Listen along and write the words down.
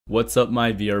What's up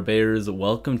my VR bears,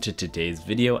 welcome to today's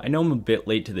video. I know I'm a bit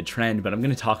late to the trend, but I'm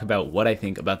going to talk about what I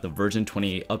think about the version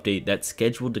 28 update that's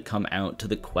scheduled to come out to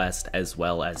the Quest as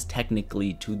well as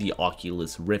technically to the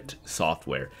Oculus Rift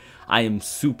software. I am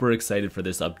super excited for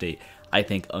this update. I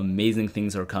think amazing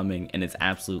things are coming and it's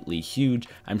absolutely huge.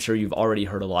 I'm sure you've already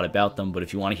heard a lot about them, but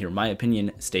if you want to hear my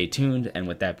opinion, stay tuned. And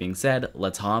with that being said,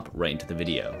 let's hop right into the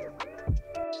video.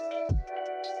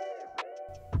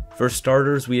 For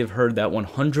starters, we have heard that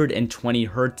 120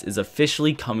 Hz is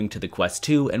officially coming to the Quest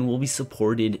 2 and will be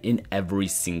supported in every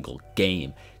single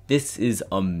game. This is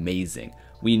amazing.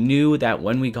 We knew that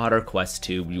when we got our Quest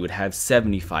 2, we would have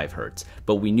 75 Hz,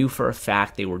 but we knew for a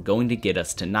fact they were going to get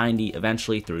us to 90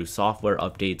 eventually through software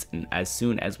updates, and as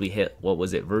soon as we hit,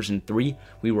 version 3,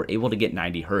 we were able to get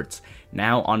 90 Hz.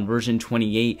 Now on version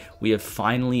 28, we have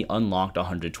finally unlocked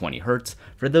 120 Hz.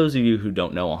 For those of you who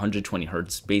don't know, 120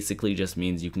 Hz basically just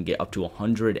means you can get up to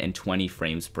 120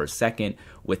 frames per second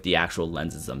with the actual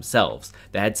lenses themselves.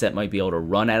 The headset might be able to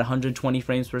run at 120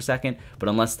 frames per second, but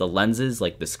unless the lenses,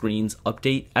 like the screens,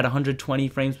 update at 120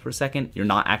 frames per second, you're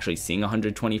not actually seeing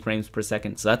 120 frames per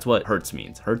second. So that's what Hertz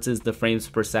means. Hertz is the frames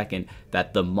per second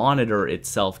that the monitor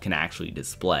itself can actually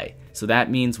display. So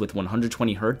that means with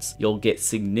 120 Hz, you'll get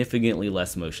significantly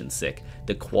less motion sick.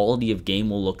 The quality of game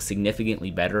will look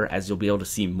significantly better as you'll be able to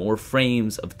see more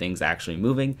frames of things actually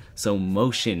moving, so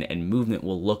motion and movement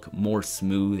will look more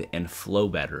smooth and flow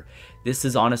better. This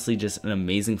is honestly just an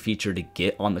amazing feature to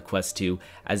get on the Quest 2,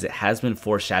 as it has been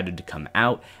foreshadowed to come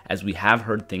out, as we have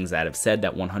heard things that have said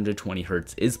that 120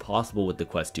 Hz is possible with the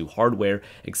Quest 2 hardware,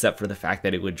 except for the fact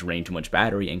that it would drain too much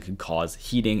battery and could cause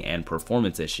heating and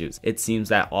performance issues. It seems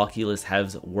that Oculus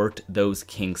has worked those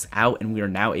kinks out and we are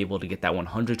now able to get that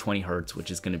 120 Hz,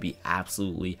 which is going to be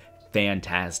absolutely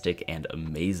fantastic and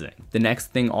amazing. The next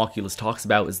thing Oculus talks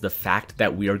about is the fact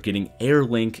that we are getting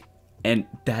AirLink, and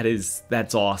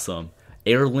that's awesome.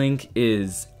 AirLink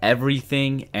is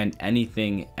everything and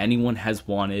anything anyone has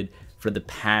wanted for the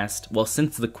past,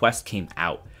 since the Quest came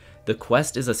out. The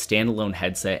Quest is a standalone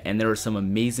headset and there are some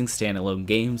amazing standalone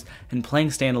games, and playing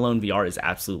standalone VR is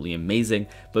absolutely amazing,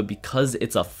 but because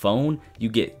it's a phone, you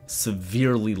get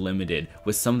severely limited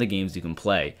with some of the games you can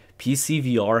play. PC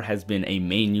VR has been a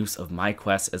main use of my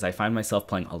Quest, as I find myself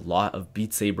playing a lot of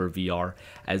Beat Saber VR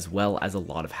as well as a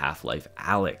lot of Half-Life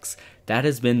Alyx. That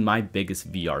has been my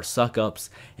biggest VR suck-ups,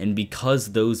 and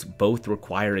because those both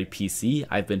require a PC,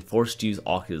 I've been forced to use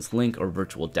Oculus Link or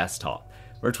Virtual Desktop.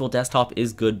 Virtual Desktop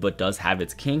is good but does have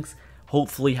its kinks.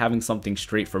 Hopefully having something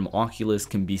straight from Oculus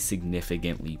can be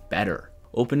significantly better.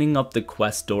 Opening up the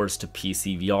Quest doors to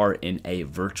PC VR in a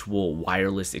virtual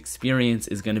wireless experience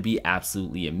is going to be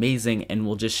absolutely amazing and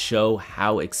will just show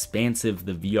how expansive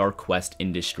the VR Quest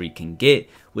industry can get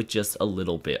with just a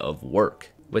little bit of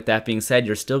work. With that being said,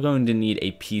 you're still going to need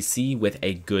a PC with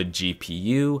a good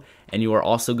GPU, and you are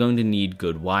also going to need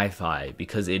good Wi-Fi,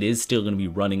 because it is still going to be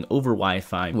running over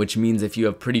Wi-Fi, which means if you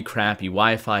have pretty crappy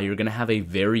Wi-Fi, you're going to have a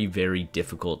very, very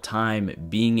difficult time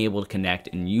being able to connect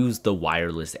and use the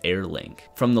wireless AirLink.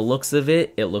 From the looks of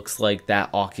it, it looks like that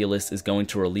Oculus is going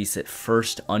to release it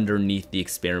first underneath the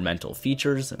experimental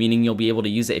features, meaning you'll be able to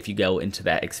use it if you go into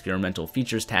that experimental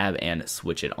features tab and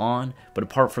switch it on. But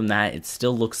apart from that, it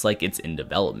still looks like it's in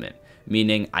development,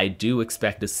 meaning I do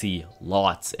expect to see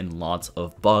lots and lots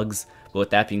of bugs. But with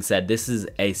that being said, this is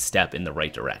a step in the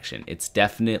right direction. It's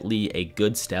definitely a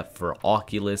good step for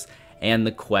Oculus and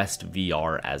the Quest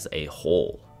VR as a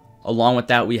whole. Along with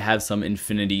that, we have some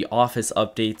Infinity Office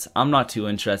updates. I'm not too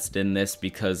interested in this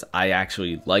because I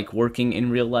actually like working in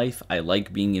real life. I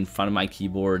like being in front of my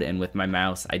keyboard and with my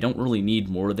mouse. I don't really need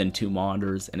more than 2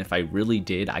 monitors, and if I really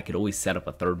did, I could always set up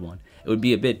a third one. It would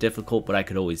be a bit difficult, but I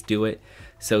could always do it.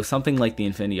 So something like the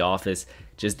Infinity Office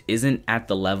just isn't at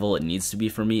the level it needs to be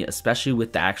for me, especially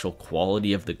with the actual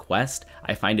quality of the Quest.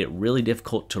 I find it really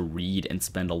difficult to read and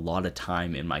spend a lot of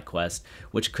time in my Quest,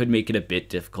 which could make it a bit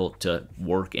difficult to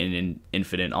work in an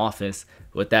Infinite Office.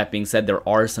 With that being said, there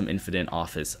are some Infinite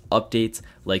Office updates,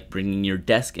 like bringing your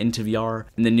desk into VR.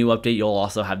 In the new update, you'll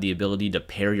also have the ability to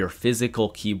pair your physical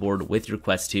keyboard with your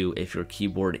Quest 2 if your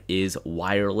keyboard is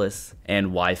wireless and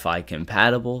Wi-Fi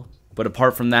compatible. But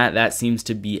apart from that, that seems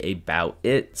to be about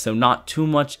it. So not too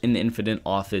much in the Infinite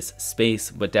Office space,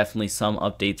 but definitely some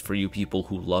updates for you people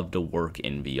who love to work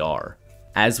in VR.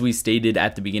 As we stated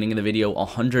at the beginning of the video,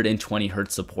 120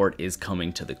 Hz support is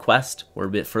coming to the Quest. We're a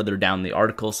bit further down the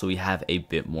article, so we have a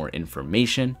bit more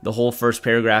information. The whole first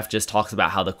paragraph just talks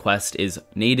about how the Quest is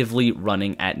natively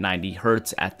running at 90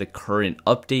 Hz at the current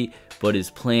update, but is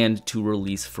planned to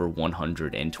release for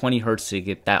 120 Hz to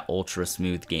get that ultra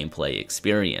smooth gameplay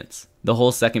experience. The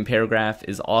whole second paragraph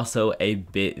is also a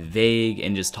bit vague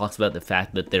and just talks about the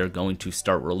fact that they're going to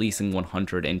start releasing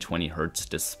 120Hz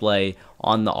display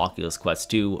on the Oculus Quest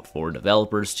 2 for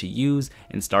developers to use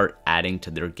and start adding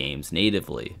to their games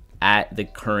natively. At the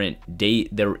current date,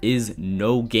 there is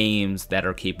no games that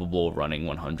are capable of running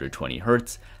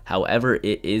 120Hz. However,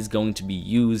 it is going to be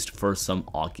used for some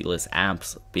Oculus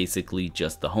apps, basically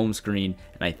just the home screen,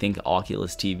 and I think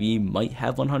Oculus TV might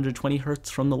have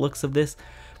 120Hz from the looks of this,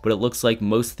 but it looks like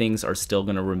most things are still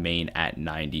going to remain at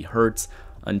 90Hz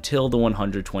until the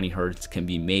 120Hz can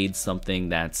be made something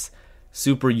that's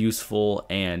super useful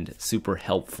and super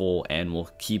helpful and will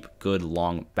keep good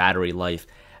long battery life,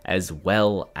 as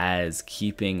well as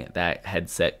keeping that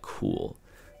headset cool.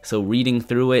 So reading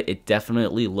through it, it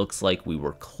definitely looks like we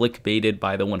were clickbaited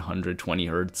by the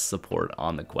 120Hz support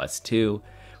on the Quest 2.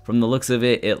 From the looks of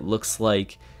it, it looks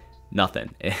like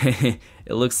nothing. It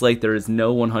looks like there is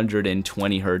no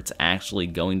 120Hz actually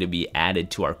going to be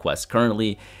added to our Quest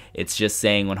currently. It's just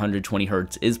saying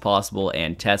 120Hz is possible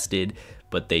and tested,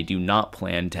 but they do not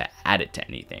plan to add it to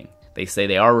anything. They say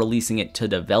they are releasing it to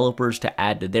developers to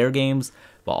add to their games,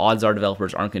 but odds are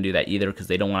developers aren't going to do that either because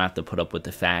they don't want to have to put up with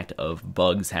the fact of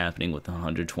bugs happening with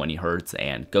 120Hz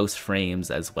and ghost frames,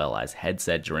 as well as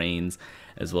headset drains,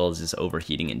 as well as just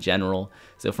overheating in general.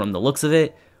 So from the looks of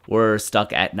it, we're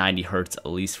stuck at 90Hz at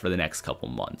least for the next couple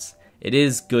months. It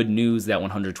is good news that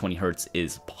 120Hz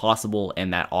is possible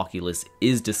and that Oculus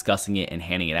is discussing it and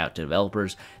handing it out to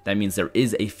developers. That means there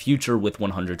is a future with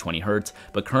 120Hz,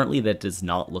 but currently that does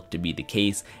not look to be the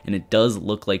case, and it does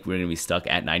look like we're going to be stuck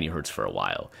at 90Hz for a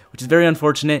while, which is very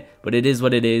unfortunate, but it is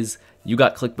what it is. You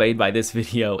got clickbaited by this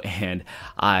video, and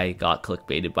I got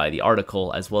clickbaited by the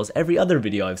article, as well as every other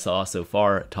video I've saw so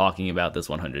far talking about this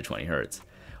 120Hz.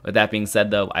 With that being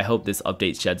said though, I hope this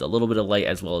update sheds a little bit of light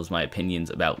as well as my opinions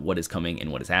about what is coming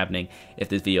and what is happening. If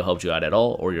this video helped you out at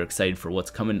all, or you're excited for what's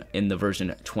coming in the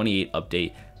version 28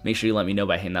 update, make sure you let me know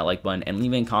by hitting that like button and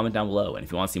leaving a comment down below. And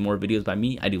if you want to see more videos by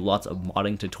me, I do lots of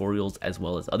modding tutorials as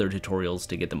well as other tutorials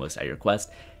to get the most out of your Quest.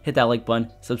 Hit that like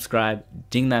button, subscribe,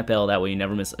 ding that bell, that way you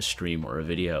never miss a stream or a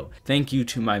video. Thank you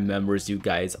to my members, you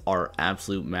guys are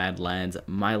absolute mad lads,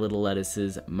 my little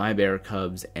lettuces, my bear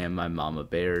cubs, and my mama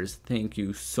bears. Thank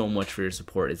you so much for your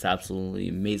support, it's absolutely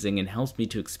amazing and helps me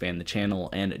to expand the channel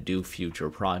and do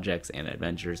future projects and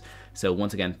adventures. So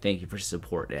once again, thank you for your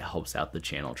support, it helps out the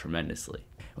channel tremendously.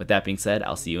 With that being said,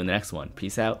 I'll see you in the next one.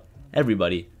 Peace out,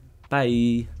 everybody.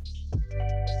 Bye.